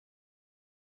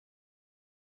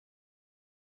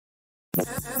Jak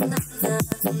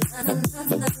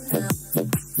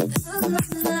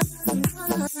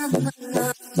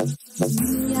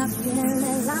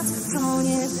wiele lat to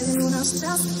nie był nasz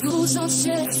czas. Dużo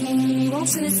się zmieniło,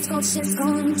 wszystko się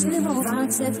skończyło. W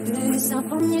walce, by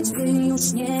zapomnieć, by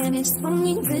już nie mieć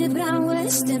wspomnień.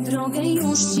 Wybrałeś tę drogę,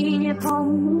 już ci nie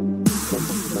pomnę.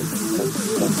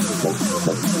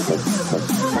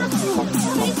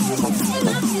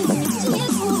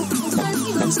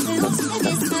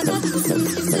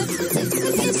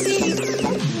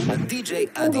 DJ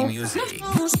Adi Music.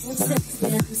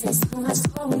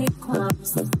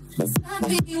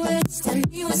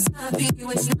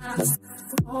 Zabiłeś nas.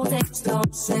 Odejdź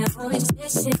dobrze, powiedz, gdzie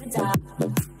się da.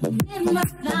 Nie ma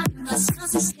dla nas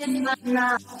szans, nie ma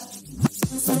dla.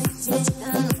 Gdzieś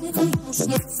tam już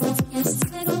nie chcę, z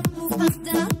tego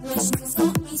upadałeś. Co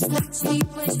mi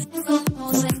straciłeś, tego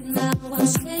pożegnałam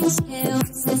się. Już nie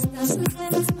odzyskasz mnie,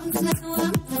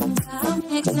 zamknęłam ten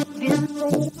dał, niech nie wiem.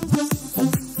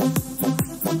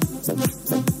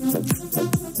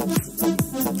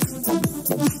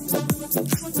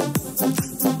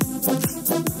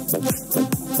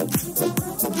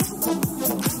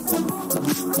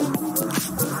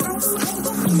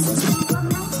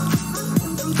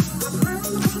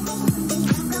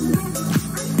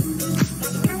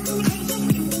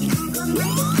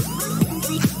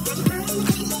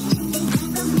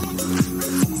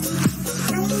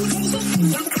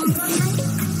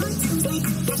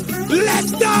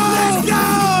 Let's go! Let's go!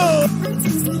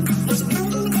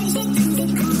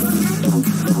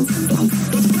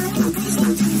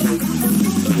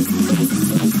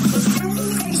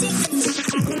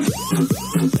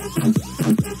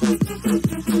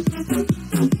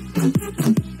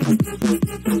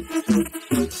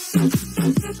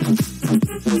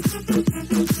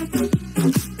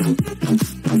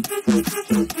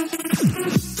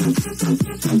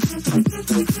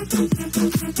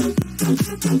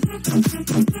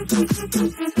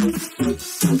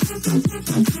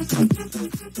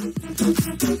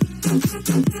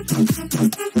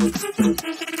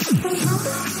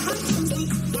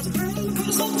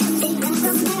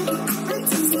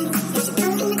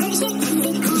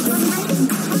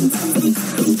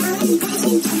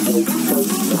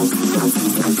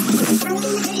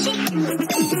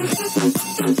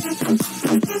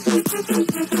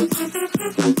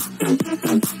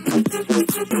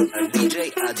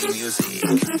 DJ Adi Music.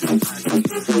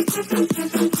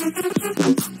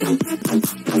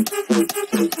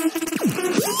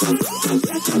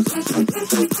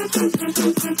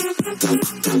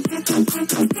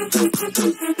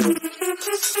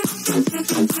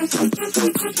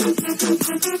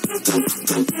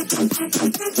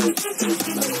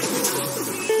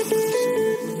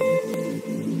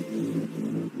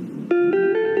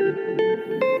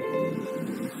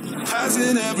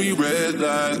 Passing every red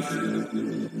light,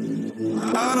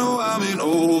 I know I'm in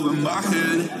over my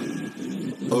head,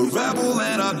 a rebel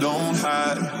and I don't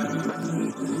hide.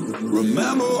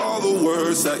 Remember all the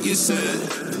words that you said.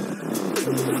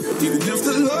 Even if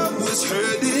the love was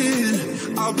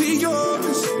hurting, I'll be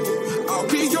yours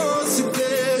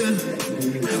again.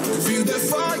 Feel the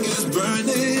fire's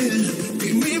burning,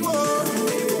 give me more.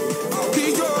 I'll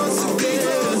be yours again.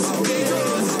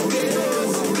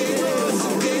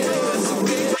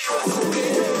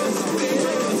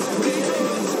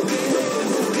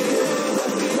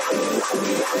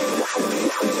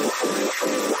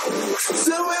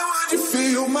 Tell me what you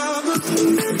feel, mama.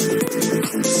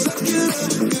 Suck it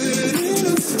up, good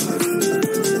enough.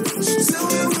 Tell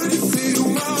me what you feel,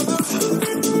 mama.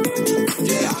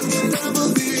 Yeah, I can never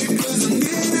leave 'cause I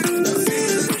need it. I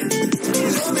feel it.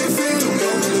 Let me feel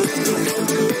it.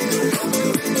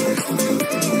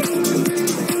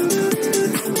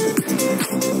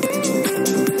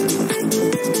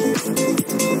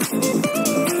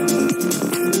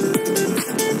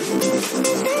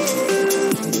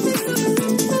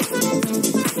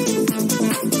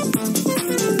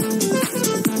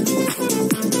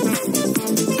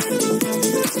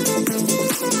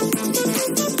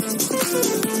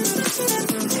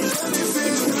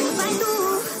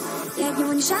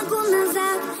 Шагу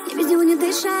назад, я без него не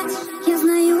дышать. Я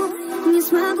знаю, не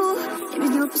смогу, я без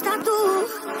него пустоту.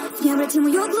 В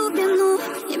необратимую глубину,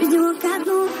 я без него ко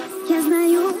дну. Я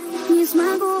знаю, не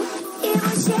смогу.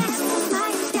 Его сердце,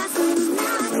 моя пятка,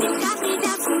 как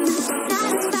препятственно, на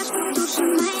распашку душа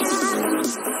моя.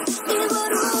 Его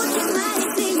руки, мои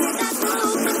крылья, тату,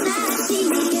 на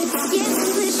синие. Если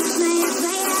слышишь, моя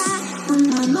твоя, он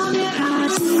мой номер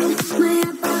один, моя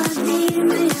половина,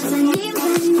 моя за ним.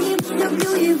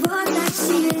 Люблю его так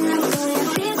сильно, что я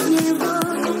без него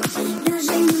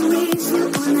даже не мыслю.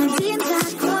 Он один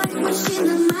такой мужчина.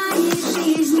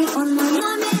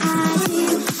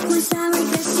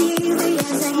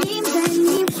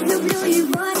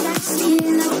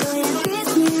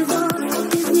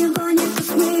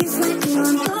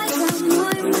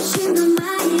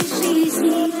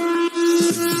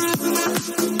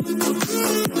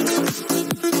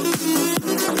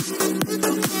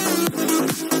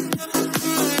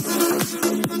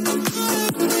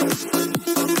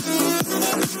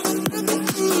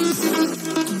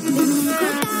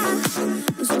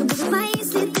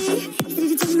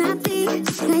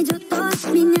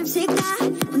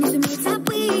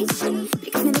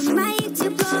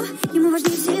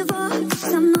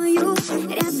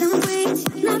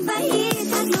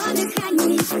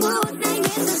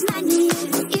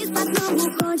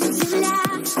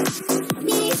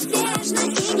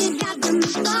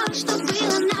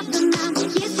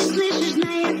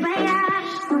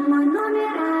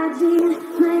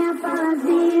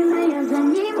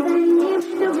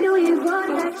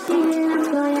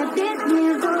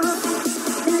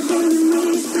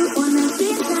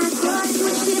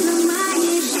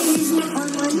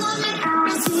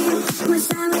 мой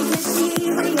самый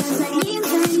красивый. Я за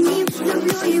ним,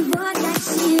 люблю его так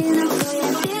сильно, что я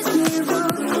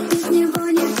без него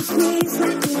не вкуснее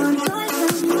сладкий. Он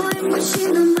только мой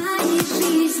мужчина моей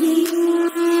жизни.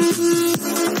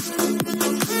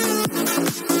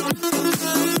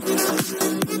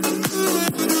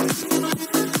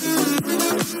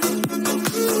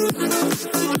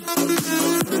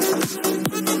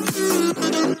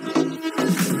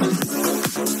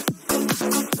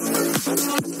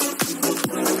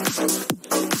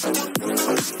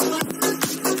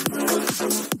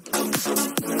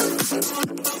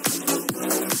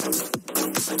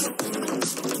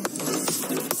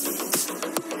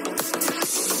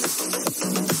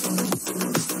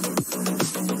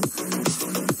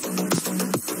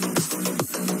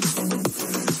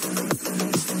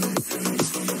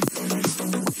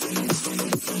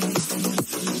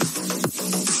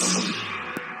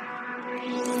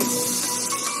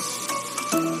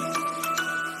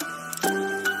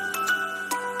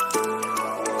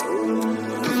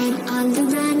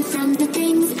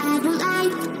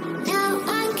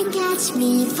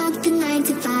 Me, fuck the 9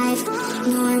 to 5.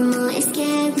 Normal is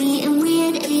scary and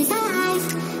weird is alive.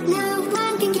 No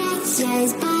one can catch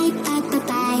us. Bye, bye, bye,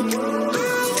 bye.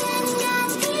 I am not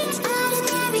the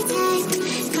ordinary type.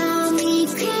 Call me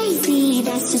crazy,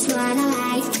 that's just what I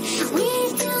like. We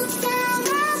don't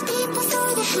follow people for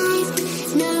the hype.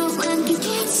 No one can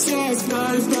catch us.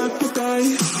 Bye, bye, bye, bye.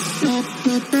 Ba,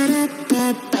 ba, ba, da, ba,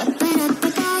 ba, ba, da, ba,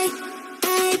 bye.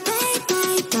 Bye, bye,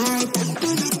 bye, bye, bye,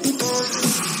 bye, bye.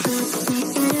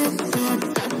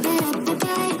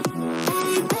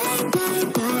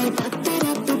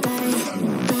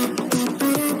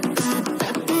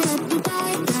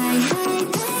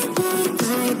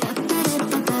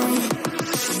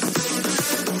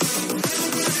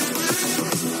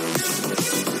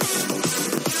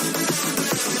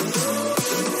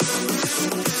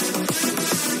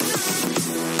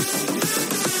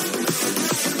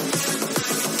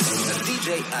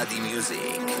 Music.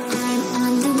 I'm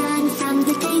on the run from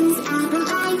the things I don't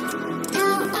like. No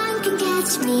one can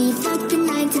catch me. Fuck the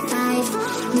 9 to 5.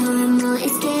 Normal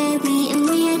is scary and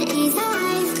weird is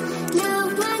alive. No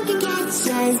one can catch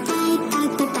us. Bye, bye,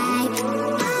 bye, bye.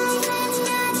 I am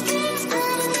not the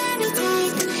ordinary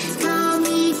type. Call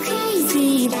me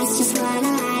crazy, that's just what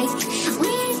I like.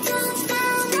 We don't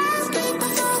follow people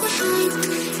for the hype.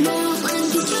 No one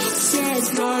can catch us.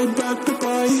 Bye, bye, bye,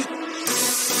 bye.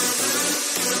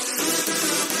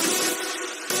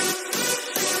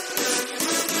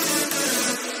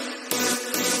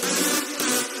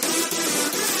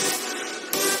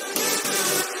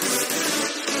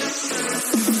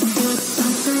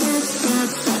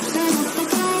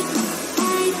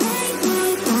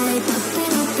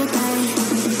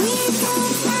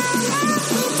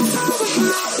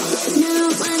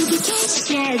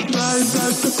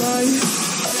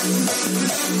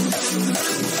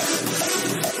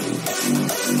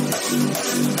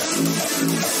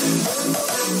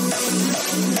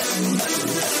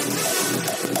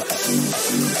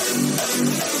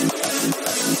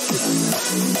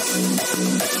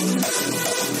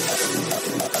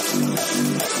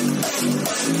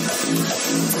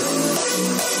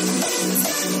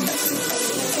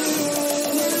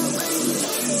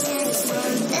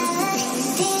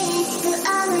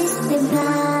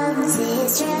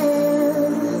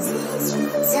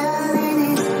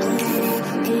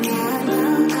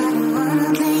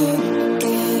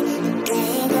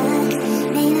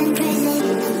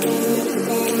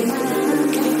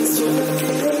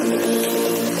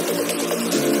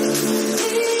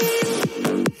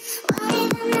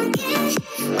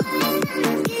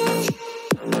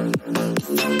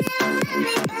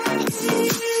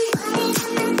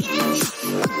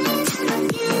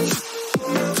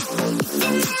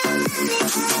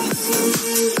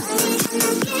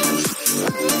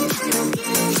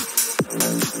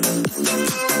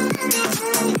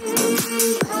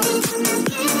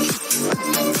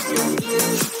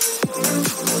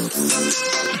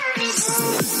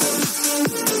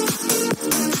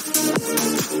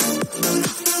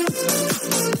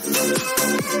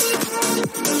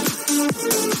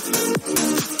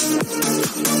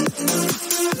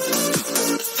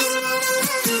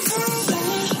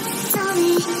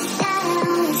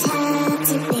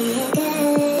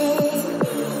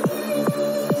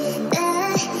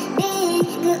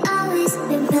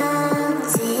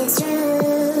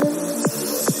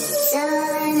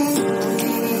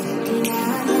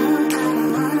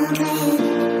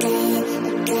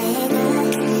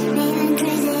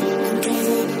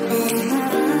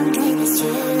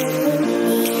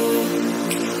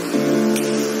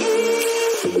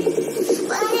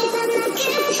 What if I'm not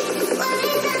good?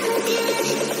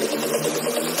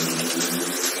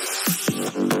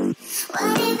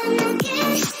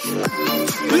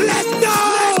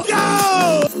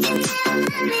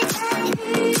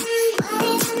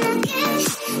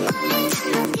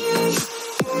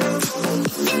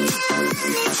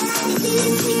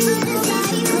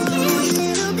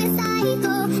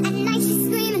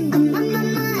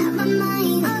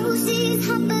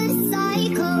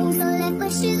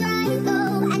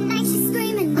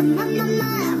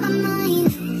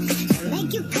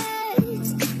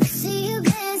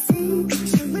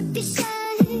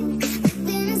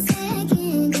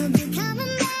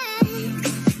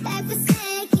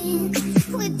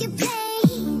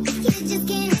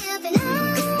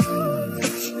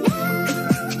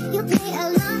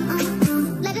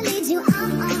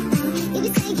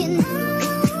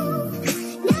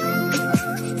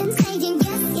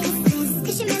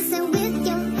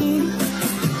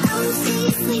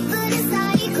 sweet but a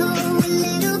psycho, a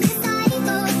little bit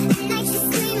psycho. At night she's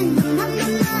screaming, my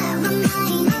mind.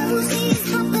 Oh, she's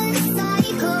hot but a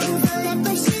psycho, so that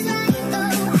but she's right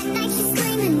though. At night she's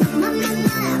screaming, my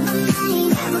mind.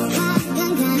 Have a pop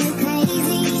gun, kinda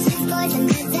crazy. She's poison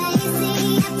but daisy.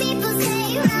 And people say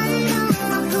run, don't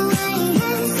walk away.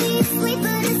 She's sweet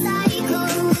but a psycho,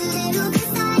 a little bit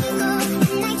psycho.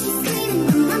 At night she's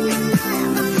screaming, my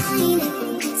mind.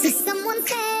 So someone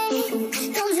say,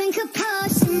 don't drink her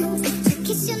potions. She'll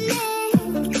kiss your neck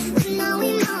with no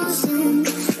emotion.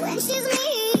 When she's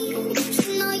mean,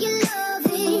 you know you love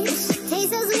it. She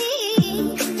tastes so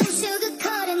sweet, don't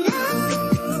sugarcoat it now.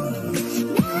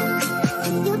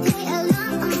 You play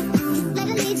along, let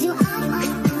her lead you on.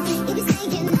 If you're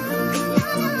saying no,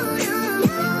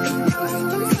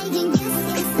 don't saying yes,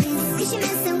 'cause she's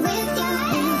messing with your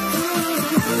head.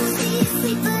 She's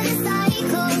sweet but a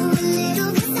psycho, a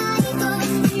little bit psycho.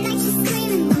 At night she's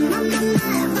screaming, my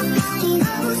mind.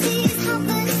 Oh, she's hot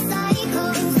but a psycho,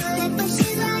 so that but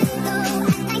she's right though.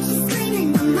 At night she's screaming,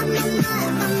 my mind.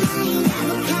 Have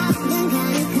a cop gun,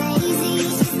 kinda crazy.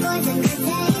 She's poison but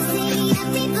tasty. And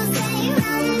people say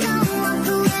run, don't walk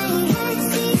away.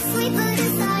 She's sweet but a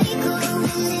psycho,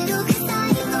 a little bit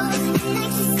psycho. At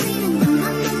night she's screaming, my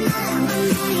mind.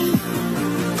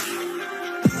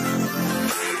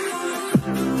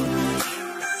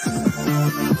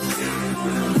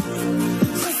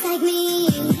 Just like me,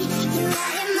 you're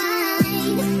out of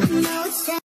mind. I know it's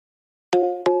true.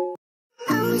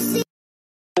 Oh, see.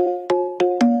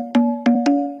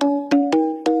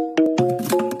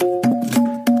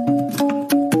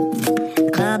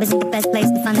 The club isn't the best place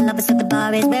to find the lovers, so the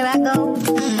bar is where I go.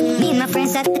 Me and my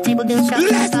friends at the table doing shots.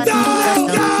 Let's go!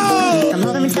 Come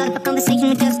over and start up a conversation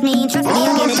with just me. Trust me,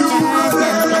 I'll get it just now. Put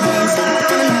my hands up,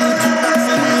 put them on the jukebox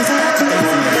and raise them up to dance.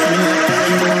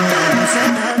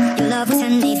 Your love was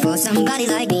handmade for somebody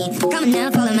like me. Come on now,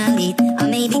 follow my lead. I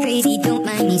may be crazy, don't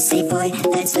mind me. Say boy,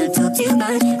 let's not talk too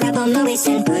much. Grab on my waist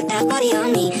and put that body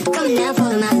on me. Come on now,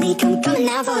 follow my lead. Come on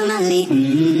now, follow my lead.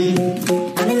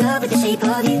 I'm in love with the shape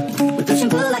of you. We push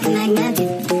and pull like a magnet.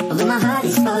 Although my heart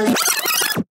is falling.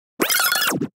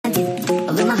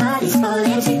 Although my heart is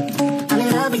falling too. I'm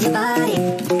in love with your body.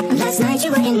 And last night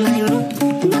you were in my room,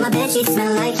 and now my bedsheets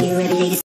smell like you.